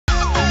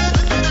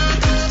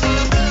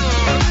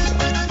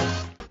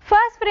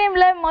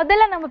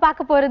முதல்ல நம்ம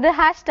பார்க்க போறது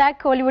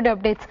 #Hollywood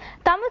updates.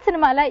 தமிழ்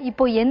சினிமால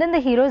இப்போ எந்தெந்த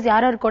ஹீரோஸ்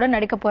யார் கூட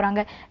நடிக்க போறாங்க,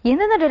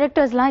 எந்தெந்த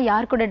டைரக்டர்ஸ்லாம்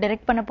யார் கூட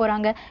டைரக்ட் பண்ண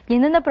போறாங்க,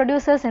 எந்தெந்த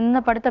ப்ரொடியூசர்ஸ்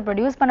எந்தெந்த படத்தை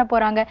ப்ரொடியூஸ் பண்ண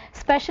போறாங்க,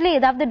 ஸ்பெஷலி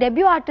ஏதாவது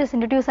debut artist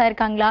introduce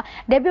ஆயிருக்காங்களா,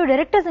 debut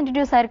directors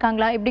introduce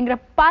ஆயிருக்காங்களா இப்படிங்கிற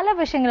பல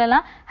விஷயங்கள்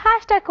எல்லாம்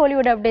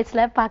 #Hollywood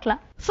updatesல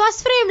பார்க்கலாம்.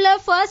 ஃபர்ஸ்ட் ஃப்ரேம்ல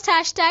ஃபர்ஸ்ட்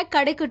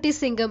கடைக்குட்டி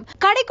சிங்கம்.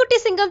 கடைக்குட்டி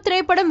சிங்கம்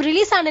திரைப்படம்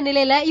ரிலீஸ் ஆன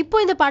நிலையில இப்போ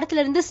இந்த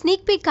படத்துல இருந்து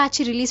ஸ்னீக் பீக்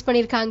காட்சி ரிலீஸ்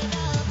பண்ணிருக்காங்க.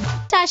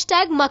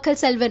 மக்கள்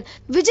செல்வன்.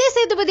 விஜய்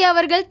சேதுபதி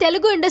அவர்கள்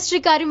தெலுங்கு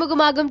இண்டஸ்ட்ரிக்கு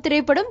அறிமுகமாகும்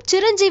திரைப்படம்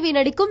சிரஞ்சீவி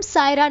நடிக்கும்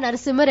சாய்ரா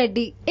நரசிம்ம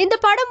ரெட்டி. இந்த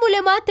படம்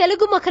மூலமா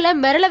தெலுங்கு மக்களை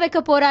மிரள வைக்க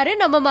போறாரு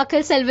நம்ம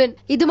மக்கள் செல்வன்.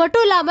 இது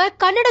மட்டும் இல்லாம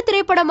கன்னட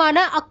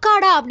திரைப்படமான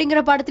அக்காடா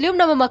அப்படிங்கிற படத்திலயும்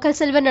நம்ம மக்கள்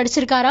செல்வன்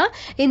நடிச்சிருக்காராம்.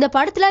 இந்த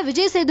படத்துல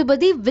விஜய்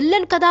சேதுபதி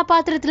வில்லன்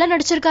கதாபாத்திரத்துல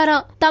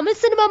நடிச்சிருக்காராம்.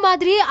 தமிழ் சினிமா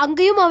மாதிரி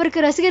அங்கேயும்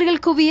அவருக்கு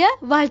ரசிகர்கள் குவிய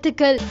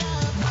வாழ்த்துக்கள்.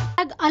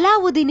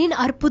 அலாவுதீனின்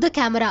அற்புத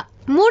கேமரா.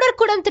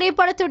 மூடர்குடம்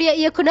திரைப்படத்துடைய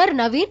இயக்குனர்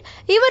நவீன்.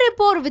 இவர்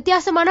இப்போ ஒரு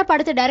வித்தியாசமான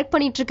படத்தை டைரக்ட்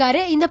பண்ணிட்டு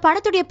இருக்காரு. இந்த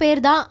படத்துடைய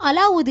பேர் தான்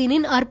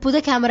அலாவுதீனின்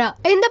அற்புத கேமரா.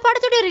 இந்த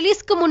படத்துடைய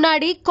ரிலீஸ்க்கு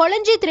முன்னாடி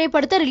கொளஞ்சி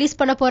திரைப்படத்தை ரிலீஸ்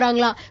பண்ண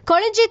போறாங்களா.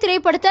 கொளஞ்சி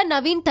திரைப்படத்தை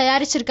நவீன்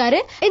தயாரிச்சிருக்காரு.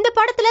 இந்த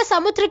படத்துல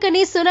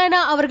சமுத்திரக்கனி சுனைனா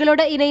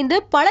அவர்களோட இணைந்து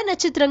பல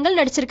நட்சத்திரங்கள்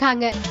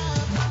நடிச்சிருக்காங்க.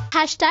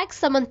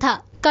 #சமந்தா.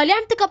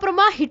 கல்யாணத்துக்கு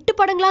அப்புறமா ஹிட்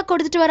படங்களா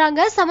கொடுத்துட்டு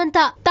வராங்க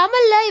சமந்தா.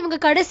 தமிழ்ல இவங்க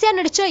கடைசியா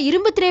நடிச்ச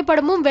இரும்பு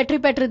திரைப்படமும் வெற்றி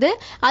பெற்றது.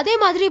 அதே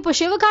மாதிரி இப்போ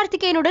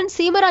சிவகார்த்திகேயனுடன்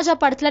சீமராஜா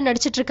படத்துல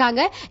நடிச்சிட்டு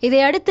இருக்காங்க.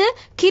 இதையடுத்து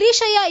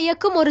கிரீஷையா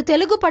இயக்கும் ஒரு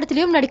தெலுங்கு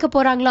படத்திலயும் நடிக்க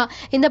போறாங்களாம்.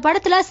 இந்த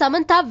படத்துல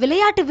சமந்தா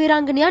விளையாட்டு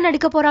வீராங்கனையா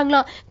நடிக்க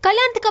போறாங்களாம்.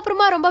 கல்யாணத்துக்கு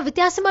அப்புறமா ரொம்ப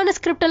வித்தியாசமான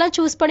ஸ்கிரிப்ட் எல்லாம்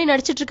சூஸ் பண்ணி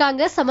நடிச்சிட்டு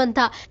இருக்காங்க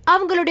சமந்தா.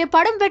 அவங்களுடைய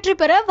படம் வெற்றி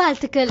பெற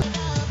வாழ்த்துக்கள்.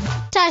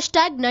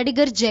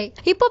 நடிகர் ஜெய்.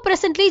 இப்போ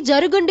பிரசன்ட்லி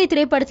ஜருகுண்டி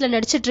திரைப்படத்துல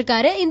நடிச்சிட்டு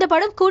இருக்காரு. இந்த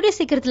படம் கூடிய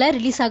சீக்கிரத்துல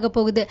ரிலீஸ் ஆக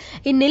போகுது.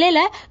 இந்நிலையில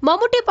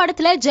மம்முட்டி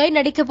படத்துல ஜெய்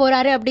நடிக்க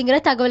போறாரு அப்படிங்கிற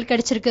தகவல்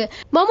கிடைச்சிருக்கு.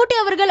 மம்முட்டி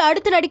அவர்கள்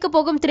அடுத்து நடிக்க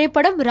போகும்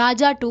திரைப்படம்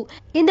ராஜா 2.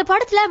 இந்த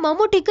படத்துல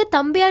மம்முட்டிக்கு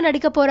தம்பியா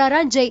நடிக்க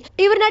போறாரா ஜெய்.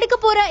 இவர் நடிக்க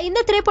போற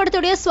இந்த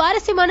திரைப்படத்துடைய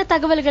சுவாரஸ்யமான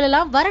தகவல்கள்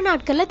எல்லாம் வர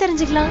நாட்கள்ல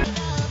தெரிஞ்சுக்கலாம்.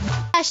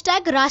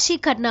 ராஷி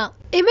கண்ணா.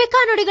 இமைக்கா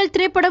நொடிகள்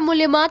திரைப்படம்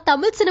மூலமா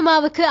தமிழ்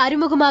சினிமாவுக்கு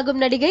அறிமுகமாகும்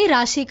நடிகை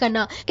ராஷி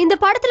கண்ணா. இந்த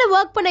படத்துல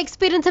ஒர்க் பண்ண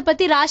எக்ஸ்பீரியன்ஸ்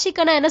பத்தி ராஷி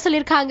கண்ணா என்ன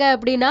சொல்லிருக்காங்க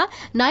அப்படின்னா,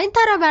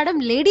 Nayanthara madam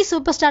lady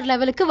super star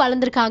லெவலுக்கு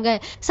வளர்ந்திருக்காங்க.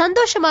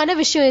 சந்தோஷமான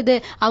விஷயம் இது.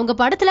 அவங்க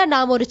படத்துல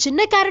நாம ஒரு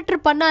சின்ன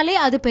கேரக்டர் பண்ணாலே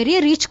அது பெரிய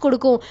ரீச்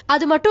கொடுக்கும்.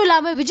 அது மட்டும்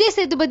இல்லாம விஜய்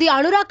சேதுபதி,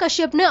 அனுராக்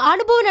கஷ்யப்னு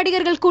அனுபவ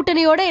நடிகர்கள்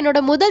கூட்டணியோட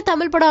என்னோட முதல்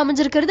தமிழ் படம்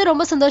அமைஞ்சிருக்கிறது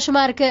ரொம்ப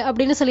சந்தோஷமா இருக்கு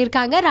அப்படின்னு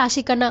சொல்லியிருக்காங்க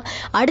ராஷி கண்ணா.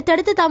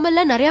 அடுத்தடுத்து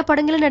தமிழ்ல நிறைய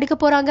படங்களை நடிக்க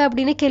போறாங்க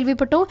அப்படின்னு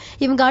கேள்விப்பட்டோம்.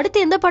 இவங்க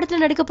அடுத்து எந்த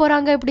படத்துல நடிக்க போறாங்க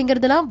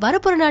அப்படிங்கறதெல்லாம்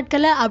வரப்போற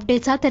நாட்கள்ல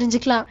அப்டேட்ஸா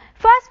தெரிஞ்சுக்கலாம்.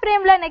 ஃபர்ஸ்ட்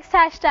ஃப்ரேம்ல next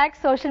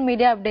 #social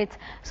media updates.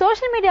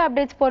 Social media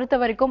updates பொறுத்த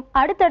வரைக்கும்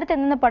அடுத்தடுத்து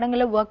எந்தெந்த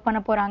படங்களை ஒர்க் பண்ண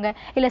போறாங்க,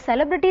 இல்ல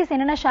செலிபிரிட்டிஸ்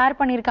என்னென்ன ஷேர்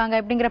பண்ணிருக்காங்க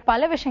அப்படிங்கிற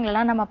பல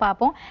விஷயங்கள்லாம் நம்ம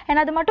பார்ப்போம்.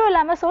 ஏன்னா அது மட்டும்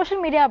இல்லாம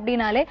சோஷியல் மீடியா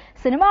அப்படின்னாலே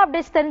சினிமா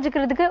அப்டேட்ஸ்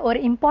தெரிஞ்சுக்கிறதுக்கு ஒரு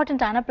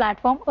இம்பார்ட்டன்டான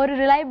பிளாட்ஃபார்ம், ஒரு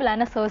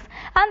ரிலையபிளான சோர்ஸ்.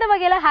 அந்த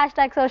வகையில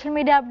 #சோஷியல்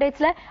மீடியா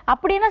அப்டேட்ஸ்ல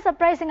அப்படி என்ன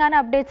சர்ப்ரைசிங்கான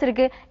அப்டேட்ஸ்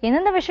இருக்கு,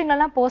 எந்தெந்த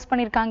விஷயங்கள்லாம் போஸ்ட்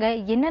பண்ணிருக்காங்க,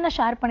 என்னென்ன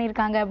ஷேர்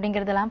பண்ணிருக்காங்க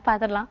அப்படிங்கறதெல்லாம்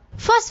பார்த்துடலாம்.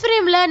 ஃபர்ஸ்ட்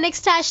ஃப்ரேம்ல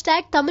நெக்ஸ்ட்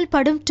தமிழ்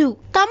படம் 2.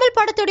 தமிழ்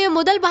படத்துடைய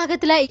முதல்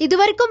பாகத்துல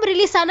இதுவரைக்கும்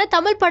ரிலீஸ் ஆன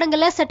தமிழ்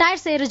படங்களை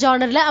செட்டையர் செய்யற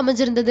ஜானர்ல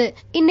அமைஞ்சிருந்தது.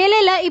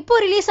 இந்நிலையில இப்போ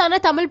ரிலீஸ் ஆன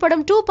தமிழ்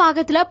படம் 2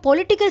 பாகத்துல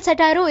பொலிட்டிக்கல்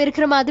செட்டையரும்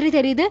இருக்கிற மாதிரி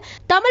தெரியுது.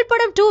 தமிழ்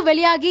படம் 2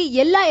 வெளியாகி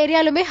எல்லா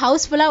ஏரியாலுமே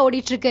ஹவுஸ்ஃபுல்லா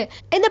ஓடிட்டு இருக்கு.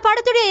 இந்த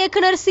படத்துடைய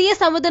இயக்குனர்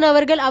CS அமுதன்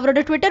அவர்கள்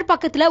அவரோட ட்விட்டர்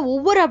பக்கத்துல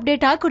ஒவ்வொரு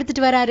அப்டேட்டா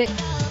கொடுத்துட்டு வராரு.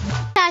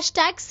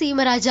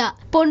 சீமராஜா.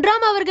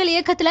 பொன்ராம் அவர்கள்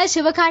இயக்கத்துல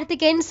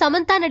சிவகார்த்திகேயன்,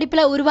 சமந்தா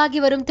நடிப்புல உருவாகி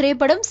வரும்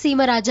திரைப்படம்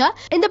சீமராஜா.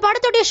 இந்த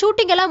படத்துடைய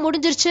ஷூட்டிங் எல்லாம்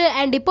முடிஞ்சிருச்சு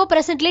அண்ட் இப்போ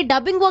பிரசன்ட்லி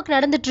டப்பிங் ஒர்க்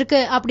நடந்துட்டு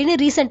இருக்கு அப்படின்னு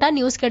ரீசெண்டா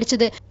நியூஸ்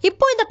கிடைச்சது.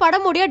 இப்போ இந்த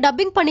படமுடைய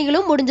டப்பிங்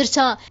பணிகளும்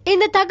முடிஞ்சிருச்சாம்.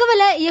 இந்த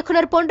தகவலை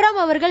இயக்குனர் பொன்ராம்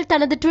அவர்கள்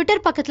தனது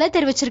ட்விட்டர் பக்கத்துல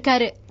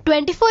தெரிவிச்சிருக்காரு.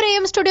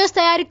 24AM ஸ்டுடியோஸ்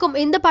தயாரிக்கும்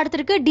இந்த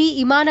படத்திற்கு டி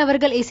இமான்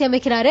அவர்கள்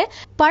இசையமைக்கிறாரு.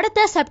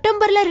 படத்தை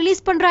செப்டம்பர்ல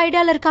ரிலீஸ் பண்ற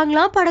ஐடியால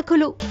இருக்காங்களாம்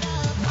படக்குழு.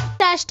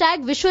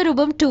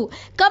 விஸ்வரூபம் 2.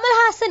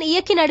 கமல்ஹாசன்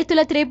இயக்கி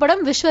நடித்துள்ள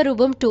திரைப்படம்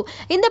விஸ்வரூபம் 2.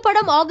 இந்த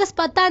படம் ஆகஸ்ட்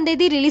 10ஆம்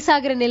தேதி ரிலீஸ்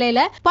ஆகிற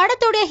நிலையில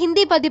படத்துடைய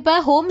ஹிந்தி பதிப்பை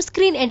home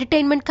screen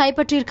entertainment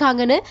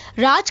கைப்பற்றிருக்காங்கன்னு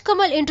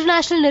Rajkamal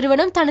international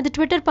நிறுவனம் தனது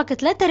ட்விட்டர்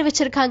பக்கத்துல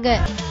தெரிவிச்சிருக்காங்க.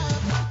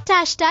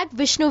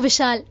 விஷ்ணு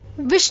விஷால்.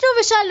 விஷ்ணு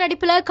விஷால்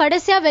நடிப்புல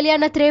கடைசியா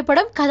வெளியான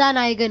திரைப்படம்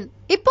கதாநாயகன்.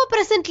 இப்போ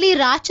பிரசன்ட்லி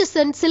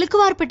ராட்சசன்,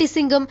 சிலுக்குவார்பட்டி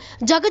சிங்கம்,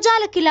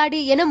 ஜகஜால கில்லாடி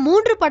என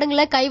 3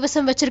 படங்களை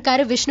கைவசம்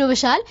வச்சிருக்காரு விஷ்ணு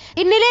விஷால்.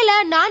 இந்நிலையில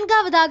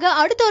 4வதாக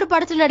அடுத்த ஒரு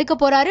படத்துல நடிக்க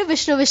போறாரு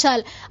விஷ்ணு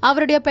விஷால்.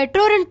 அவருடைய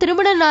பெற்றோரின்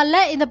திருமண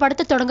நாள்ல இந்த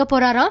படத்தை தொடங்க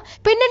போறாராம்.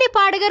 பின்னணி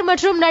பாடகர்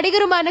மற்றும்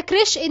நடிகருமான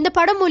கிரிஷ் இந்த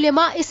படம்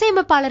மூலமா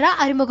இசையமைப்பாளரா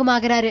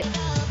அறிமுகமாகிறாரு.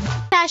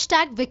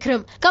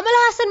 விக்ரம்.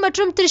 கமல்ஹாசன்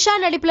மற்றும் த்ரிஷா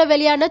நடிப்புல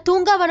வெளியான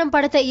தூங்காவனம்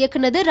படத்தை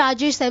இயக்குனது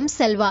ராஜேஷ்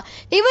செல்வா.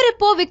 இவர்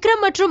இப்போ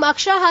விக்ரம் மற்றும்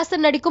அக்ஷா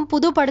ஹாசன் நடிக்கும்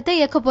புது படத்தை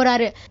இயக்க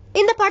போறாரு.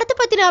 இந்த படத்தை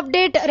பத்தின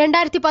அப்டேட்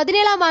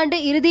 2017ஆம் ஆண்டு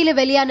இறுதியில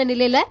வெளியான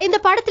நிலையில இந்த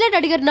படத்துல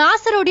நடிகர்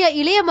நாசருடைய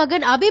இளைய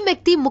மகன்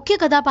அபிமெக்தி முக்கிய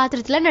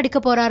கதாபாத்திரத்துல நடிக்க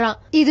போறாராம்.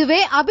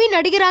 இதுவே அபி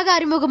நடிகராக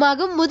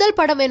அறிமுகமாகும் முதல்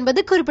படம்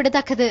என்பது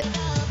குறிப்பிடத்தக்கது.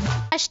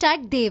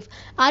 தேவ்.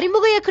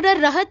 அறிமுக இயக்குனர்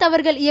ரஹத்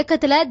அவர்கள்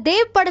இயக்கத்துல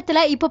தேவ்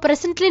படத்துல இப்ப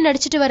பிரசன்ட்லி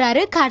நடிச்சிட்டு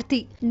வராரு கார்த்தி.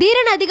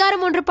 தீரன்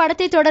அதிகாரம் 1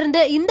 படத்தை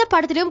தொடர்ந்து இந்த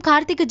படத்திலும்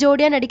கார்த்திக்கு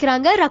ஜோடியா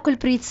நடிக்கிறாங்க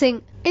ரகுல் பிரீத் சிங்.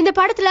 இந்த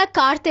படத்துல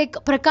கார்த்திக்,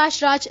 பிரகாஷ்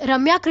ராஜ்,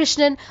 ரம்யா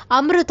கிருஷ்ணன்,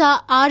 அம்ருதா,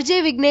 ஆர்ஜே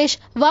விக்னேஷ்,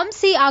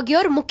 வம்சி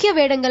ஆகியோர் முக்கிய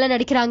வேடங்கள்ல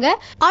நடிக்கிறாங்க.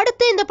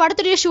 அடுத்து இந்த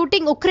படத்துடைய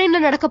ஷூட்டிங் உக்ரைன்ல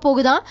நடக்க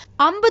போகுதான்.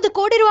 50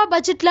 கோடி ரூபாய்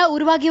பட்ஜெட்ல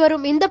உருவாகி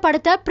வரும் இந்த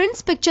படத்தை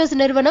பிரின்ஸ் பிக்சர்ஸ்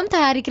நிறுவனம்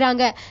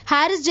தயாரிக்கிறாங்க.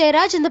 ஹாரிஸ்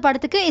ஜெயராஜ் இந்த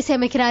படத்துக்கு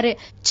இசையமைக்கிறாரு.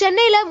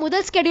 சென்னையில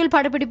முதல் ஸ்கெடியூல்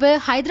படப்பிடிப்பு,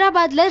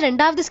 ஹைதராபாத்ல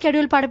 2வது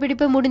ஸ்கெடியூல்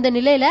படப்பிடிப்பு முடிந்த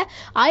நிலையில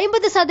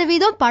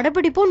 50%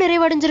 படப்பிடிப்பும்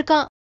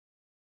நிறைவடைஞ்சிருக்கான்.